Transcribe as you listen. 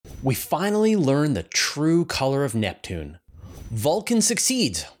We finally learn the true color of Neptune. Vulcan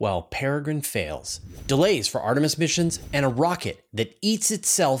succeeds while Peregrine fails. Delays for Artemis missions and a rocket that eats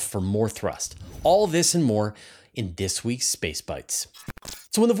itself for more thrust. All this and more in this week's Space Bites.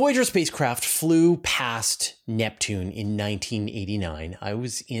 So when the Voyager spacecraft flew past Neptune in 1989, I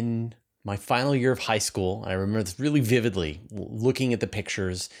was in my final year of high school. I remember this really vividly, looking at the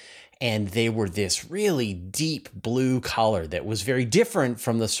pictures, and they were this really deep blue color that was very different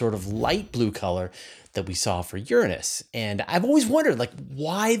from the sort of light blue color that we saw for Uranus. And I've always wondered,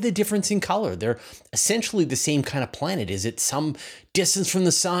 why the difference in color? They're essentially the same kind of planet. Is it some distance from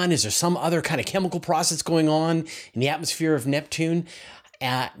the sun? Is there some other kind of chemical process going on in the atmosphere of Neptune?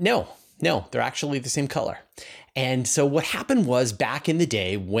 No, they're actually the same color. And so what happened was, back in the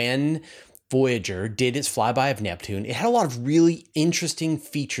day when Voyager did its flyby of Neptune, it had a lot of really interesting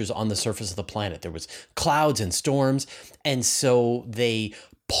features on the surface of the planet. There was clouds and storms, and so they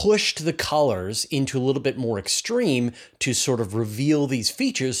pushed the colors into a little bit more extreme to sort of reveal these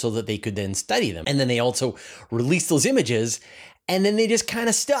features so that they could then study them. And then they also released those images, and then they just kind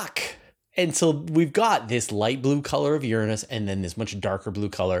of stuck. And so we've got this light blue color of Uranus and then this much darker blue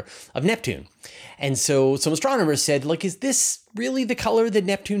color of Neptune. And so some astronomers said, is this really the color that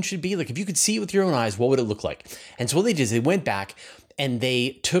Neptune should be? If you could see it with your own eyes, what would it look like? And so what they did is they went back and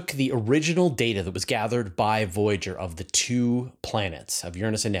they took the original data that was gathered by Voyager of the two planets of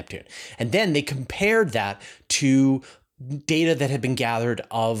Uranus and Neptune. And then they compared that to data that had been gathered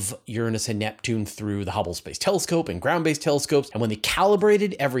of Uranus and Neptune through the Hubble Space Telescope and ground-based telescopes. And when they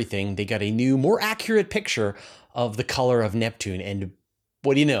calibrated everything, they got a new, more accurate picture of the color of Neptune. And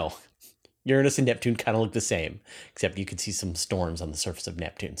what do you know? Uranus and Neptune kind of look the same, except you could see some storms on the surface of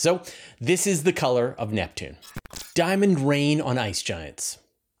Neptune. So this is the color of Neptune. Diamond rain on ice giants.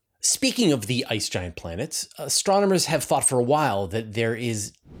 Speaking of the ice giant planets, astronomers have thought for a while that there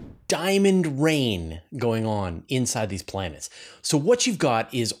is diamond rain going on inside these planets. So what you've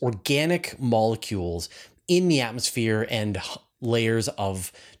got is organic molecules in the atmosphere and layers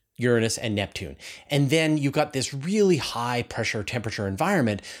of Uranus and Neptune. And then you've got this really high pressure temperature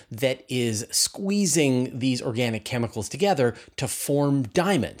environment that is squeezing these organic chemicals together to form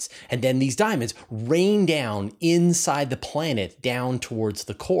diamonds. And then these diamonds rain down inside the planet down towards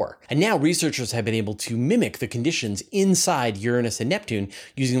the core. And now researchers have been able to mimic the conditions inside Uranus and Neptune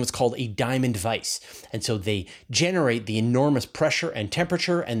using what's called a diamond vise. And so they generate the enormous pressure and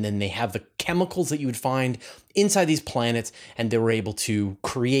temperature, and then they have the chemicals that you would find inside these planets, and they were able to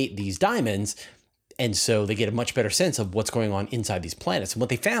create these diamonds. And so they get a much better sense of what's going on inside these planets. And what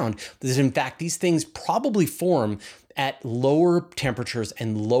they found is, in fact, these things probably form at lower temperatures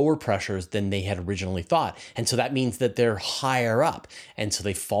and lower pressures than they had originally thought. And so that means that they're higher up, and so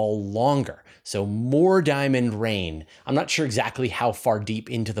they fall longer. So more diamond rain. I'm not sure exactly how far deep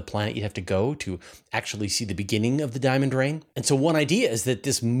into the planet you'd have to go to actually see the beginning of the diamond rain. And so one idea is that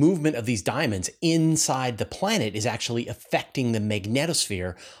this movement of these diamonds inside the planet is actually affecting the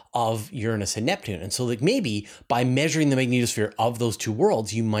magnetosphere of Uranus and Neptune. And so maybe by measuring the magnetosphere of those two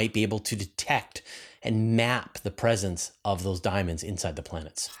worlds, you might be able to detect and map the presence of those diamonds inside the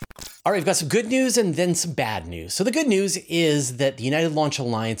planets. All right, we've got some good news and then some bad news. So the good news is that the United Launch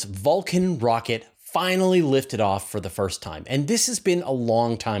Alliance Vulcan rocket finally lifted off for the first time. And this has been a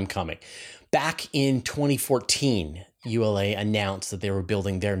long time coming. Back in 2014, ULA announced that they were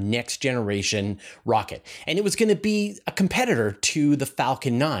building their next generation rocket. And it was going to be a competitor to the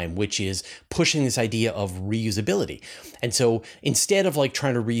Falcon 9, which is pushing this idea of reusability. And so instead of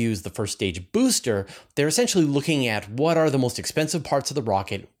trying to reuse the first stage booster, they're essentially looking at what are the most expensive parts of the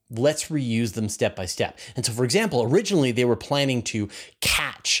rocket. Let's reuse them step by step. And so, for example, originally they were planning to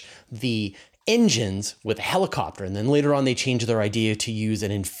catch the engines with a helicopter, and then later on they changed their idea to use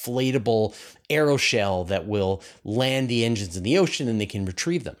an inflatable aeroshell that will land the engines in the ocean and they can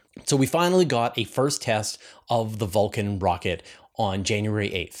retrieve them. So we finally got a first test of the Vulcan rocket on January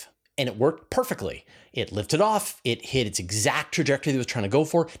 8th, and it worked perfectly. It lifted off, it hit its exact trajectory that it was trying to go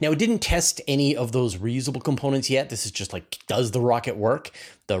for. Now, it didn't test any of those reusable components yet. This is just does the rocket work?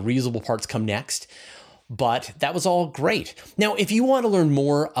 The reusable parts come next. But that was all great. Now, if you want to learn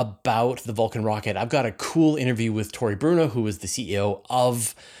more about the Vulcan rocket, I've got a cool interview with Tori Bruno, who is the CEO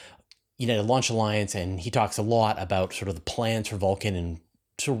of United Launch Alliance, and he talks a lot about sort of the plans for Vulcan and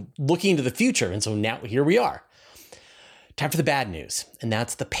sort of looking into the future. And so now here we are. Time for the bad news, and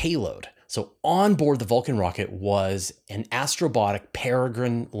that's the payload. So on board the Vulcan rocket was an Astrobotic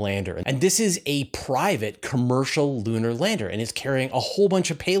Peregrine lander. And this is a private commercial lunar lander, and it's carrying a whole bunch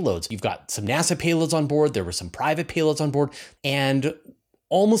of payloads. You've got some NASA payloads on board. There were some private payloads on board. And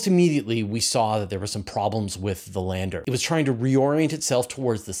almost immediately we saw that there were some problems with the lander. It was trying to reorient itself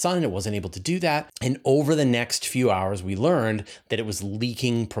towards the sun. It wasn't able to do that. And over the next few hours, we learned that it was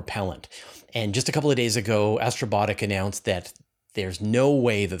leaking propellant. And just a couple of days ago, Astrobotic announced that there's no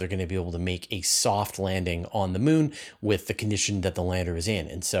way that they're going to be able to make a soft landing on the moon with the condition that the lander is in.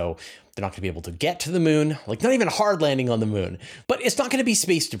 And so they're not going to be able to get to the moon, like not even a hard landing on the moon, but it's not going to be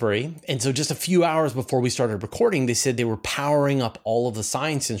space debris. And so just a few hours before we started recording, they said they were powering up all of the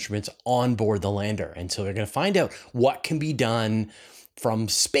science instruments on board the lander. And so they're going to find out what can be done from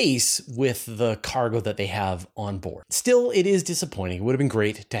space with the cargo that they have on board. Still, it is disappointing. It would have been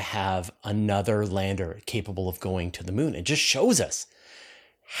great to have another lander capable of going to the moon. It just shows us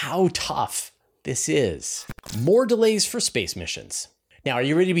how tough this is. More delays for space missions. Now, are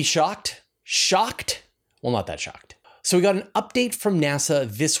you ready to be shocked? Shocked? Well, not that shocked. So we got an update from NASA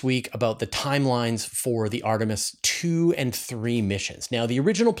this week about the timelines for the Artemis 2 and 3 missions. Now, the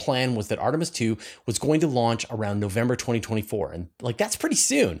original plan was that Artemis 2 was going to launch around November 2024. And that's pretty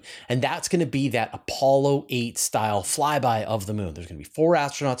soon. And that's going to be that Apollo 8 style flyby of the moon. There's going to be 4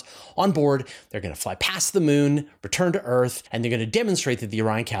 astronauts on board. They're going to fly past the moon, return to Earth, and they're going to demonstrate that the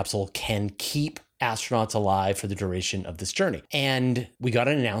Orion capsule can keep astronauts alive for the duration of this journey. And we got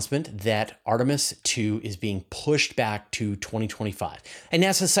an announcement that Artemis 2 is being pushed back to 2025. And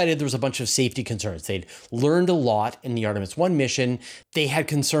NASA cited there was a bunch of safety concerns. They'd learned a lot in the Artemis 1 mission. They had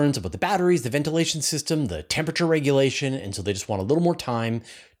concerns about the batteries, the ventilation system, the temperature regulation, and so they just want a little more time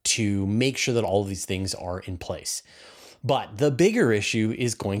to make sure that all of these things are in place. But the bigger issue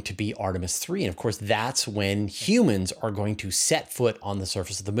is going to be Artemis 3. And of course, that's when humans are going to set foot on the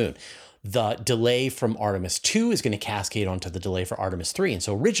surface of the moon. The delay from Artemis 2 is going to cascade onto the delay for Artemis 3. And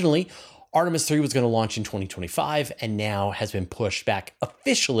so originally, Artemis 3 was going to launch in 2025 and now has been pushed back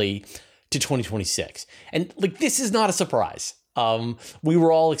officially to 2026. And this is not a surprise. We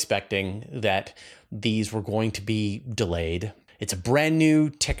were all expecting that these were going to be delayed. It's a brand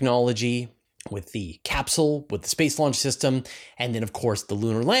new technology with the capsule, with the Space Launch System, and then, of course, the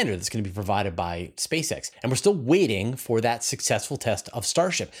lunar lander that's going to be provided by SpaceX. And we're still waiting for that successful test of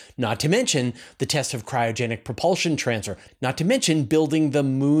Starship, not to mention the test of cryogenic propulsion transfer, not to mention building the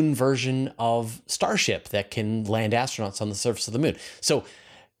moon version of Starship that can land astronauts on the surface of the moon. So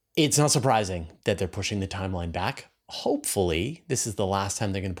it's not surprising that they're pushing the timeline back. Hopefully, this is the last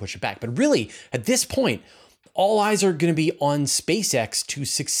time they're going to push it back. But really, at this point, all eyes are going to be on SpaceX to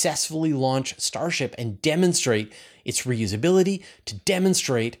successfully launch Starship and demonstrate its reusability, to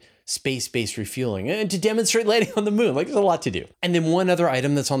demonstrate space-based refueling, and to demonstrate landing on the moon. There's a lot to do. And then one other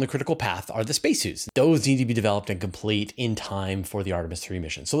item that's on the critical path are the spacesuits. Those need to be developed and complete in time for the Artemis 3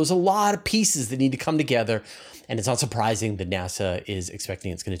 mission. So there's a lot of pieces that need to come together, and it's not surprising that NASA is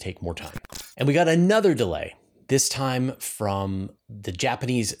expecting it's going to take more time. And we got another delay, this time from the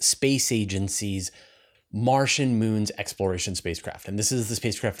Japanese Space Agency's Martian Moons Exploration spacecraft. And this is the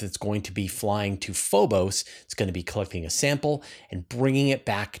spacecraft that's going to be flying to Phobos. It's going to be collecting a sample and bringing it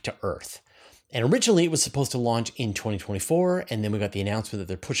back to Earth. And originally it was supposed to launch in 2024. And then we got the announcement that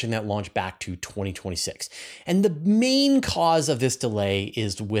they're pushing that launch back to 2026. And the main cause of this delay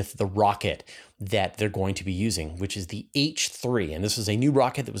is with the rocket that they're going to be using, which is the H3. And this was a new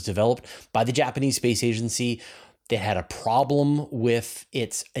rocket that was developed by the Japanese Space Agency. They had a problem with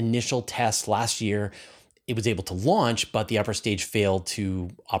its initial test last year. It was able to launch, but the upper stage failed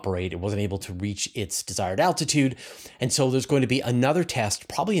to operate. It wasn't able to reach its desired altitude. And so there's going to be another test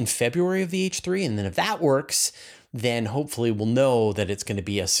probably in February of the H3. And then if that works, then hopefully we'll know that it's going to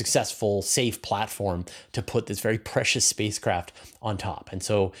be a successful, safe platform to put this very precious spacecraft on top. And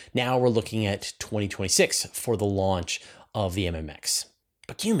so now we're looking at 2026 for the launch of the MMX.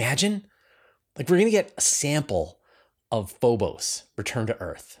 But can you imagine? We're going to get a sample of Phobos returned to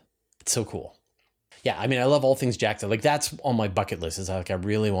Earth. It's so cool. Yeah, I love all things JAXA. That's on my bucket list. Is I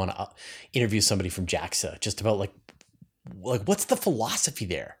really want to interview somebody from JAXA just about what's the philosophy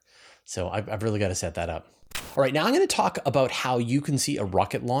there. So I've really got to set that up. All right, now I'm going to talk about how you can see a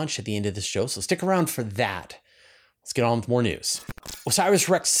rocket launch at the end of this show. So stick around for that. Let's get on with more news.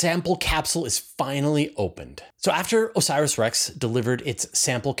 OSIRIS-REx sample capsule is finally opened. So after OSIRIS-REx delivered its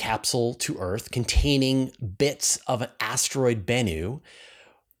sample capsule to Earth containing bits of an asteroid Bennu,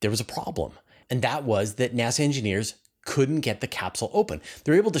 there was a problem. And that was that NASA engineers couldn't get the capsule open.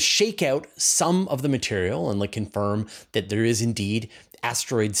 They're able to shake out some of the material and confirm that there is indeed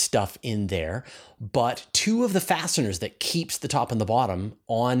asteroid stuff in there. But 2 of the fasteners that keeps the top and the bottom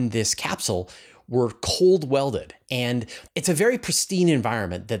on this capsule were cold welded. And it's a very pristine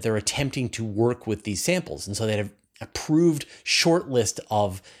environment that they're attempting to work with these samples. And so they have approved short list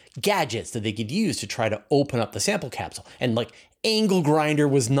of gadgets that they could use to try to open up the sample capsule. And like angle grinder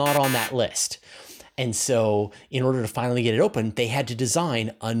was not on that list. And so in order to finally get it open, they had to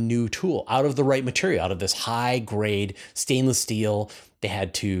design a new tool out of the right material, out of this high grade stainless steel. They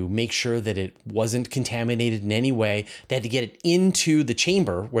had to make sure that it wasn't contaminated in any way. They had to get it into the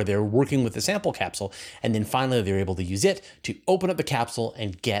chamber where they're working with the sample capsule. And then finally, they were able to use it to open up the capsule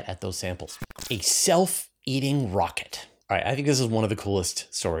and get at those samples. A self-eating rocket. All right, I think this is one of the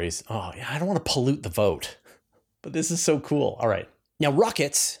coolest stories. Oh, yeah, I don't want to pollute the vote, but this is so cool. All right. Now,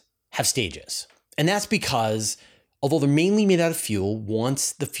 rockets have stages. And that's because although they're mainly made out of fuel,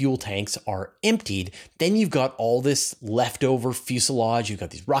 once the fuel tanks are emptied, then you've got all this leftover fuselage, you've got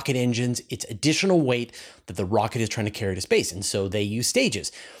these rocket engines, it's additional weight that the rocket is trying to carry to space. And so they use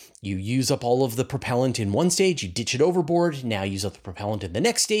stages. You use up all of the propellant in one stage, you ditch it overboard, now use up the propellant in the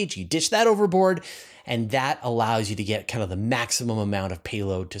next stage, you ditch that overboard, and that allows you to get kind of the maximum amount of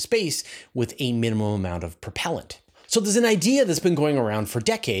payload to space with a minimum amount of propellant. So there's an idea that's been going around for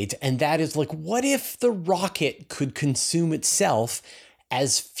decades, and that is like, what if the rocket could consume itself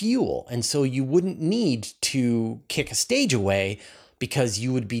as fuel? And so you wouldn't need to kick a stage away because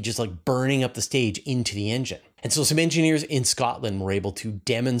you would be just like burning up the stage into the engine. And so some engineers in Scotland were able to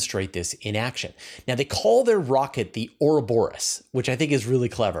demonstrate this in action. Now they call their rocket the Ouroboros, which I think is really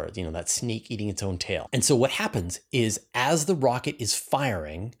clever, you know, that snake eating its own tail. And so what happens is as the rocket is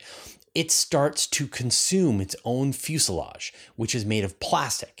firing, it starts to consume its own fuselage, which is made of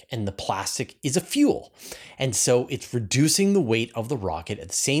plastic, and the plastic is a fuel. And so it's reducing the weight of the rocket at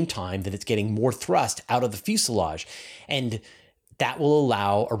the same time that it's getting more thrust out of the fuselage. And that will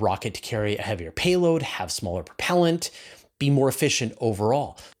allow a rocket to carry a heavier payload, have smaller propellant, be more efficient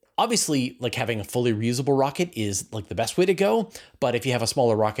overall. Obviously, like having a fully reusable rocket is like the best way to go. But if you have a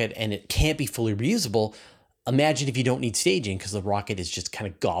smaller rocket and it can't be fully reusable, imagine if you don't need staging because the rocket is just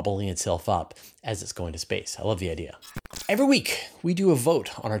kind of gobbling itself up as it's going to space. I love the idea. Every week, we do a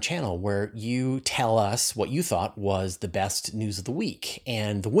vote on our channel where you tell us what you thought was the best news of the week.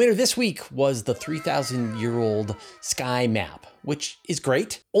 And the winner this week was the 3,000-year-old sky map, which is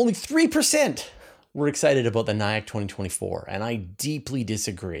great. Only 3% were excited about the NIAC 2024, and I deeply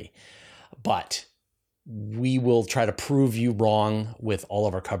disagree. But we will try to prove you wrong with all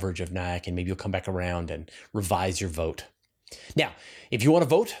of our coverage of NIAC, and maybe you'll come back around and revise your vote. Now, if you want to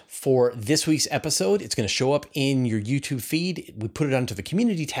vote for this week's episode, it's going to show up in your YouTube feed. We put it onto the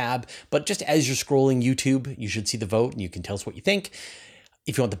community tab, but just as you're scrolling YouTube, you should see the vote and you can tell us what you think.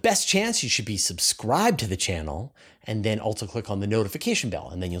 If you want the best chance, you should be subscribed to the channel and then also click on the notification bell,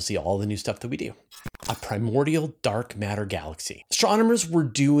 and then you'll see all the new stuff that we do. A primordial dark matter galaxy. Astronomers were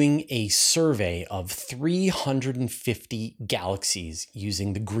doing a survey of 350 galaxies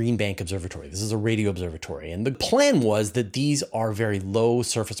using the Green Bank Observatory. This is a radio observatory. And the plan was that these are very low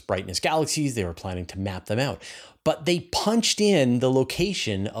surface brightness galaxies. They were planning to map them out. But they punched in the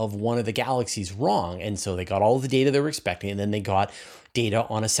location of one of the galaxies wrong. And so they got all the data they were expecting, and then they got data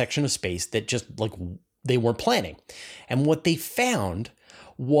on a section of space that just like they weren't planning. And what they found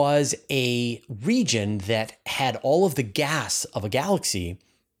was a region that had all of the gas of a galaxy,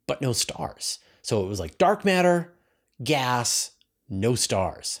 but no stars. So it was like dark matter, gas, no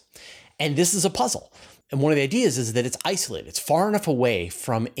stars. And this is a puzzle. And one of the ideas is that it's isolated. It's far enough away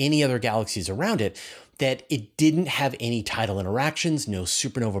from any other galaxies around it that it didn't have any tidal interactions, no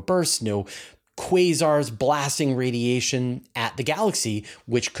supernova bursts, no quasars blasting radiation at the galaxy,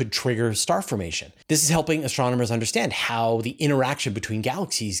 which could trigger star formation. This is helping astronomers understand how the interaction between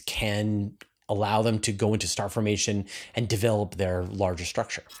galaxies can allow them to go into star formation and develop their larger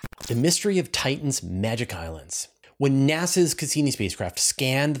structure. The mystery of Titan's magic islands. When NASA's Cassini spacecraft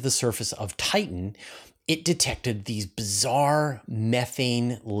scanned the surface of Titan, it detected these bizarre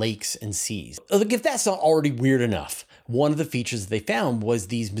methane lakes and seas. Look, if that's not already weird enough, one of the features they found was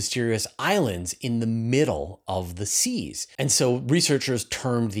these mysterious islands in the middle of the seas. And so researchers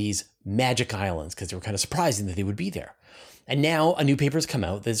termed these magic islands because they were kind of surprising that they would be there. And now a new paper has come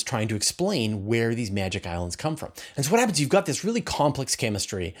out that's trying to explain where these magic islands come from. And so what happens, you've got this really complex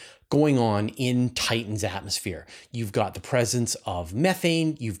chemistry going on in Titan's atmosphere. You've got the presence of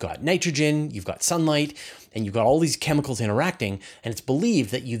methane, you've got nitrogen, you've got sunlight, and you've got all these chemicals interacting. And it's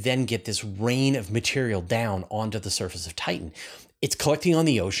believed that you then get this rain of material down onto the surface of Titan. It's collecting on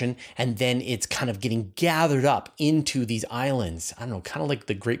the ocean, and then it's kind of getting gathered up into these islands. I don't know, kind of like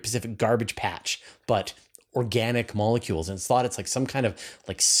the Great Pacific Garbage Patch, but organic molecules. And it's thought it's like some kind of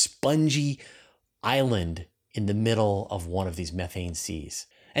like spongy island in the middle of one of these methane seas.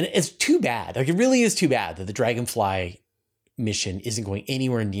 And it's too bad. Like, it really is too bad that the Dragonfly mission isn't going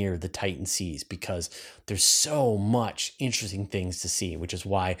anywhere near the Titan seas because there's so much interesting things to see, which is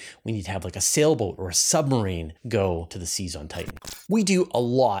why we need to have like a sailboat or a submarine go to the seas on Titan. We do a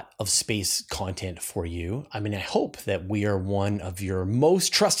lot of space content for you. I mean, I hope that we are one of your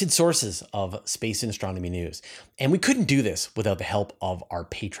most trusted sources of space and astronomy news. And we couldn't do this without the help of our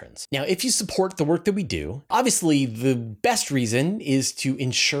patrons. Now, if you support the work that we do, obviously the best reason is to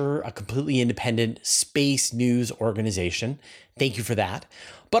ensure a completely independent space news organization. Thank you for that.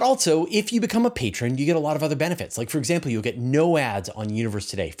 But also, if you become a patron, you get a lot of other benefits. Like, for example, you'll get no ads on Universe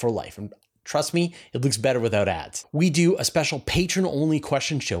Today for life. And trust me, it looks better without ads. We do a special patron-only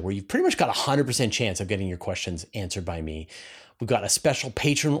question show where you've pretty much got a 100% chance of getting your questions answered by me. We've got a special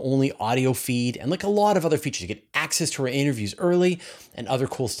patron-only audio feed and like a lot of other features. You get access to our interviews early and other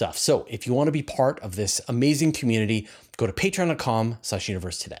cool stuff. So if you want to be part of this amazing community, go to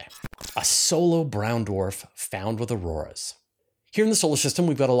patreon.com/universetoday. A solo brown dwarf found with auroras. Here in the solar system,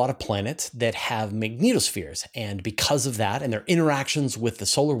 we've got a lot of planets that have magnetospheres, and because of that and their interactions with the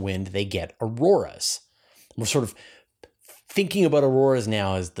solar wind, they get auroras. We're sort of thinking about auroras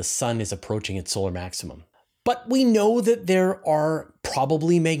now as the sun is approaching its solar maximum. But we know that there are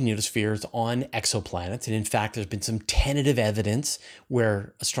probably magnetospheres on exoplanets, and in fact, there's been some tentative evidence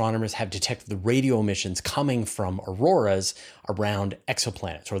where astronomers have detected the radio emissions coming from auroras around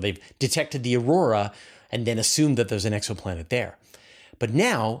exoplanets, or they've detected the aurora and then assumed that there's an exoplanet there. But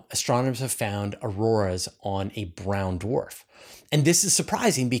now astronomers have found auroras on a brown dwarf. And this is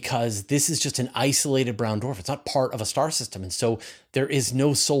surprising because this is just an isolated brown dwarf. It's not part of a star system. And so there is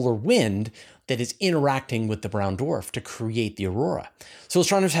no solar wind that is interacting with the brown dwarf to create the aurora. So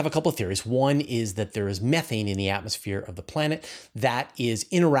astronomers have a couple of theories. One is that there is methane in the atmosphere of the planet that is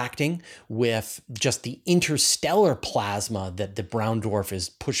interacting with just the interstellar plasma that the brown dwarf is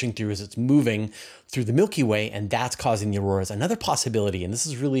pushing through as it's moving through the Milky Way, and that's causing the auroras. Another possibility, and this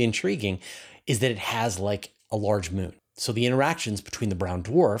is really intriguing, is that it has like a large moon. So the interactions between the brown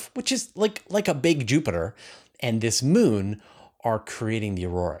dwarf, which is like a big Jupiter, and this moon are creating the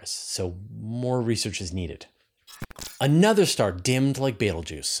auroras. So more research is needed. Another star dimmed like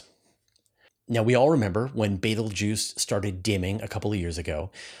Betelgeuse. Now we all remember when Betelgeuse started dimming a couple of years ago,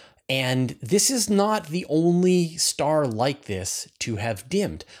 and this is not the only star like this to have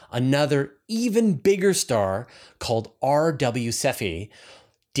dimmed. Another even bigger star called RW Cephei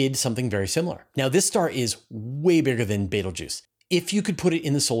did something very similar. Now this star is way bigger than Betelgeuse. If you could put it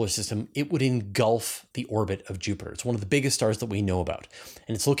in the solar system, it would engulf the orbit of Jupiter. It's one of the biggest stars that we know about,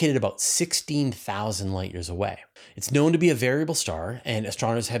 and it's located about 16,000 light years away. It's known to be a variable star, and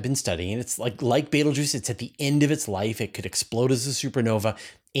astronomers have been studying it. It's like Betelgeuse, it's at the end of its life. It could explode as a supernova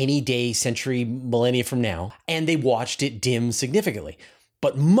any day, century, millennia from now, and they watched it dim significantly,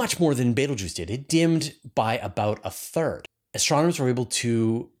 but much more than Betelgeuse did. It dimmed by about a third. Astronomers were able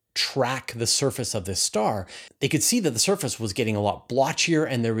to track the surface of this star. They could see that the surface was getting a lot blotchier,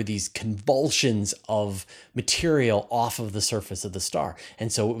 and there were these convulsions of material off of the surface of the star.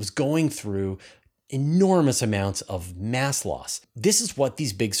 And so it was going through enormous amounts of mass loss. This is what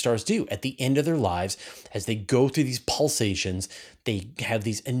these big stars do at the end of their lives. As they go through these pulsations, they have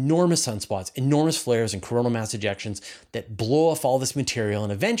these enormous sunspots, enormous flares and coronal mass ejections that blow off all this material,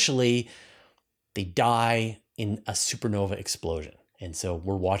 and eventually they die in a supernova explosion. And so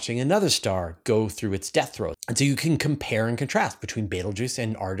we're watching another star go through its death throes. And so you can compare and contrast between Betelgeuse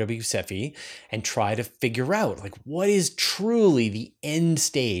and RW Cephei and try to figure out like what is truly the end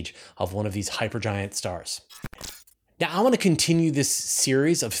stage of one of these hypergiant stars. Now, I want to continue this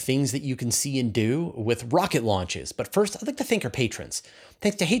series of things that you can see and do with rocket launches. But first, I'd like to thank our patrons.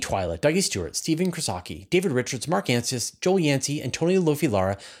 Thanks to Hey Twilight, Dougie Stewart, Stephen Krasaki, David Richards, Mark Anstius, Joel Yancey, Antonio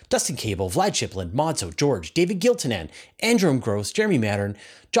Lofi-Lara, Dustin Cable, Vlad Shiplin, Modso, George, David Giltonan, Andrew Gross, Jeremy Mattern,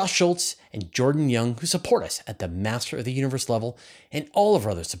 Josh Schultz, and Jordan Young, who support us at the Master of the Universe level, and all of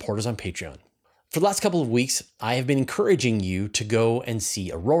our other supporters on Patreon. For the last couple of weeks, I have been encouraging you to go and see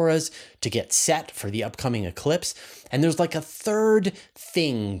auroras, to get set for the upcoming eclipse. And there's like a third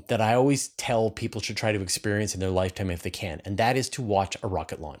thing that I always tell people should try to experience in their lifetime if they can, and that is to watch a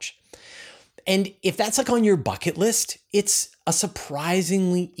rocket launch. And if that's like on your bucket list, it's a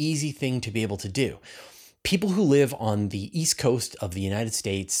surprisingly easy thing to be able to do. People who live on the East Coast of the United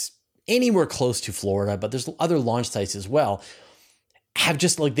States, anywhere close to Florida, but there's other launch sites as well, have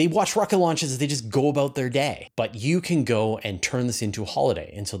just like, they watch rocket launches as they just go about their day. But you can go and turn this into a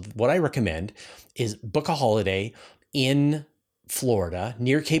holiday. And so what I recommend is book a holiday in Florida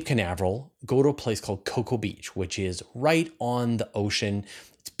near Cape Canaveral. Go to a place called Cocoa Beach, which is right on the ocean.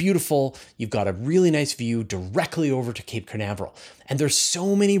 It's beautiful. You've got a really nice view directly over to Cape Canaveral. And there's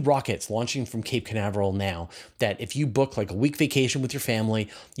so many rockets launching from Cape Canaveral now that if you book like a week vacation with your family,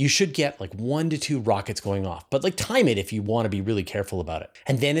 you should get like 1 to 2 rockets going off. But like time it if you want to be really careful about it.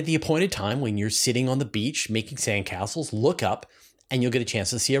 And then at the appointed time, when you're sitting on the beach making sandcastles, look up and you'll get a chance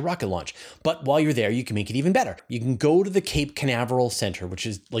to see a rocket launch. But while you're there, you can make it even better. You can go to the Cape Canaveral Center, which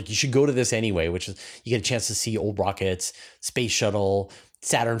is like, you should go to this anyway, which is you get a chance to see old rockets, Space Shuttle,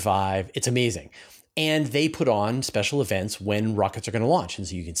 Saturn V. It's amazing. And they put on special events when rockets are going to launch. And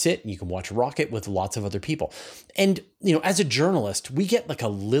so you can sit and you can watch a rocket with lots of other people. And, you know, as a journalist, we get like a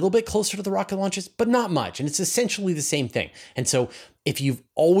little bit closer to the rocket launches, but not much. And it's essentially the same thing. And so if you've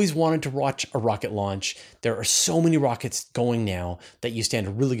always wanted to watch a rocket launch, there are so many rockets going now that you stand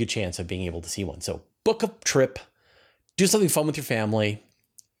a really good chance of being able to see one. So book a trip, do something fun with your family,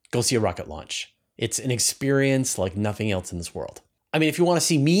 go see a rocket launch. It's an experience like nothing else in this world. I mean, if you want to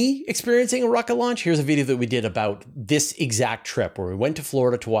see me experiencing a rocket launch, here's a video that we did about this exact trip where we went to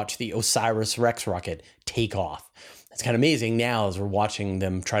Florida to watch the OSIRIS-REx rocket take off. It's kind of amazing now as we're watching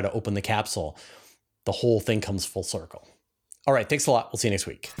them try to open the capsule, the whole thing comes full circle. All right, thanks a lot. We'll see you next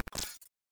week.